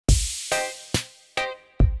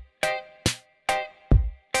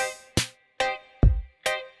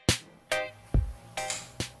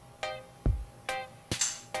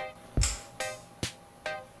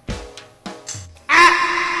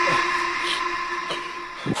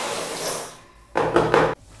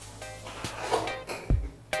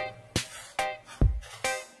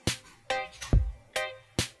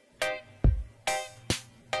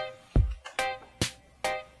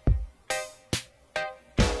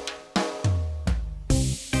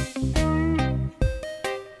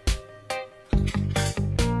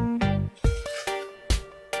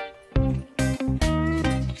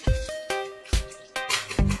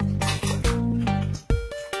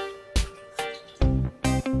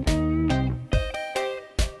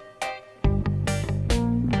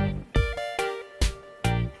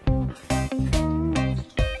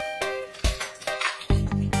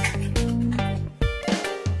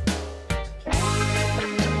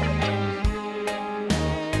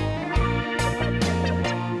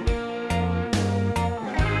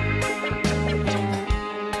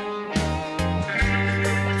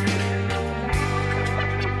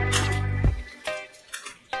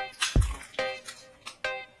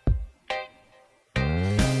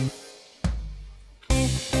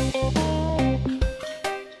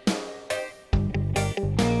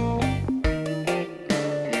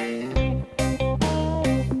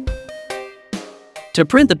To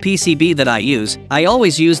print the PCB that I use, I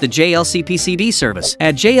always use the JLC PCB service.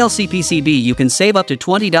 At JLC PCB you can save up to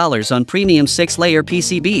 $20 on premium 6-layer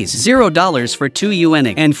PCBs, $0 for 2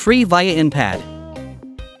 UNIC, and free via InPad.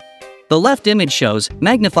 The left image shows,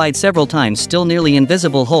 magnified several times, still nearly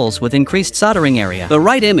invisible holes with increased soldering area. The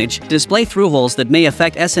right image display through holes that may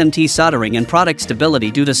affect SMT soldering and product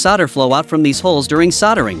stability due to solder flow out from these holes during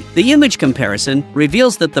soldering. The image comparison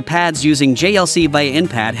reveals that the pads using JLC via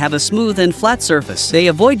InPad have a smooth and flat surface. They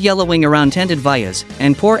avoid yellowing around tented vias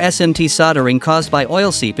and poor SMT soldering caused by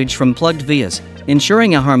oil seepage from plugged vias,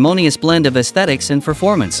 ensuring a harmonious blend of aesthetics and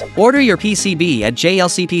performance. Order your PCB at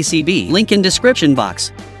JLC PCB, link in description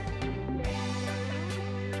box.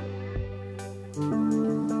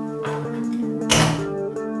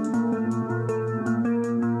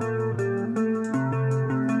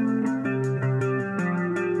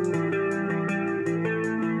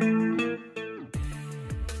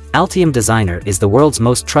 Altium Designer is the world's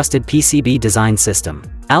most trusted PCB design system.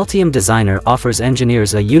 Altium Designer offers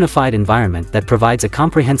engineers a unified environment that provides a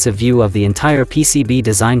comprehensive view of the entire PCB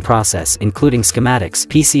design process, including schematics,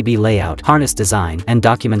 PCB layout, harness design, and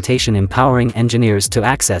documentation, empowering engineers to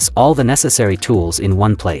access all the necessary tools in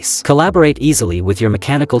one place. Collaborate easily with your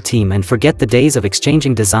mechanical team and forget the days of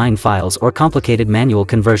exchanging design files or complicated manual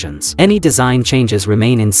conversions. Any design changes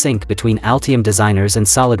remain in sync between Altium Designers and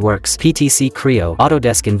SolidWorks, PTC Creo,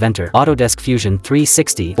 Autodesk Inventor, Autodesk Fusion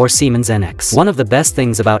 360, or Siemens NX. One of the best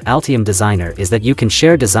things about Altium Designer is that you can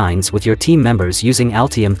share designs with your team members using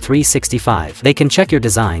Altium 365. They can check your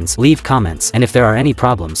designs, leave comments, and if there are any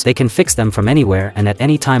problems, they can fix them from anywhere and at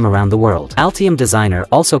any time around the world. Altium Designer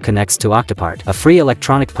also connects to Octopart, a free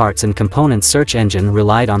electronic parts and components search engine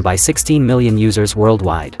relied on by 16 million users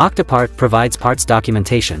worldwide. Octopart provides parts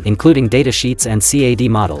documentation, including datasheets and CAD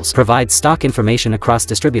models, provides stock information across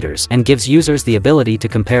distributors, and gives users the ability to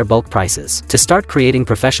compare bulk prices. To start creating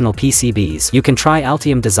professional PCBs, you can try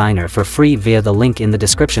Altium Designer for free via the link in the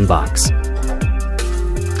description box.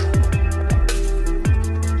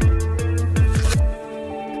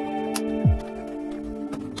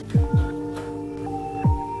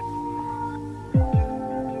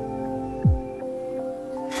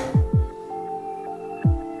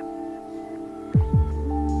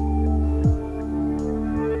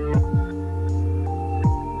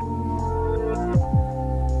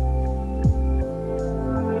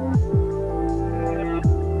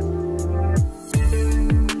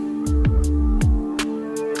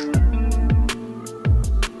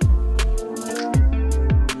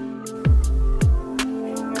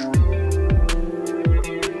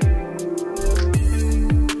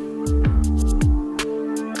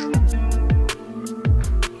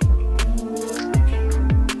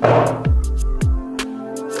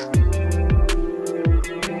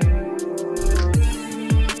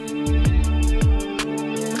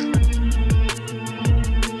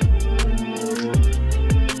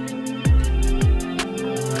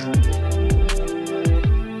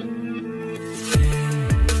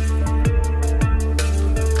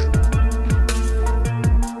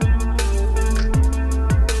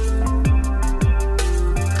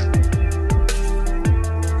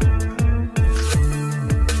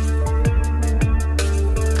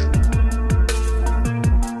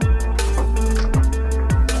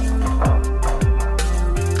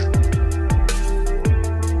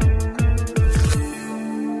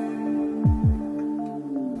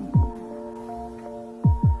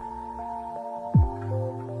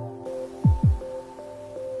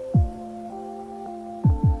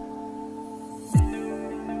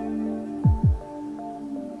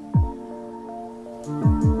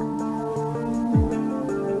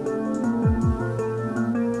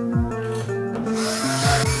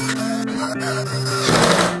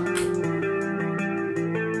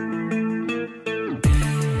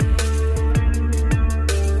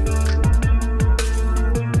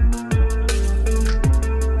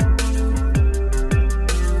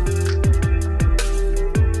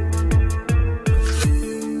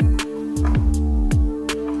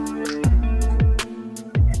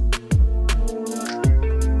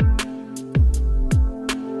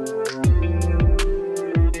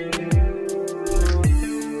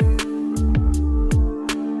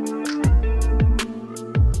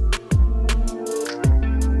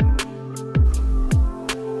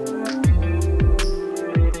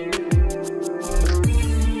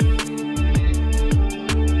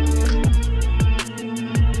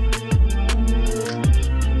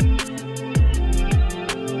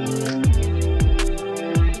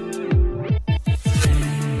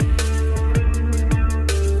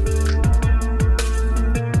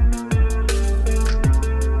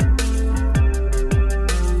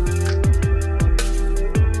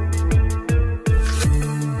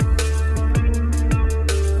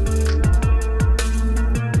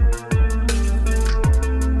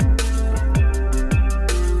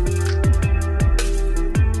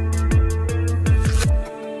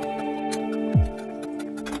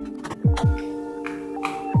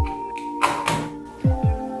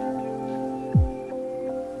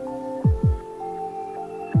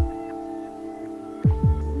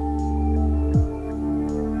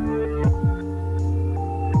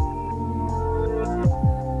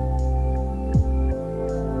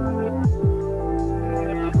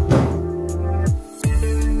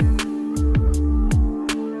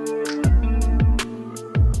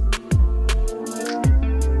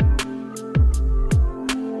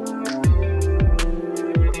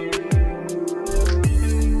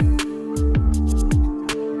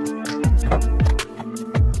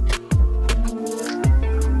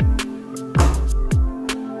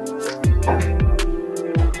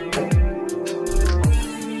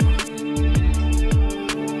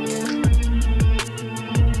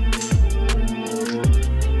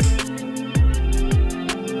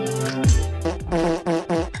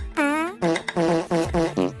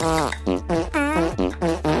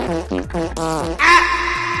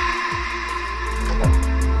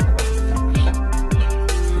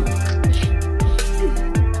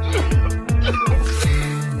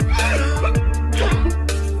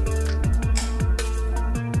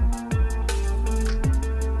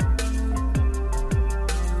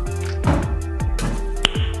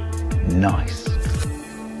 nice.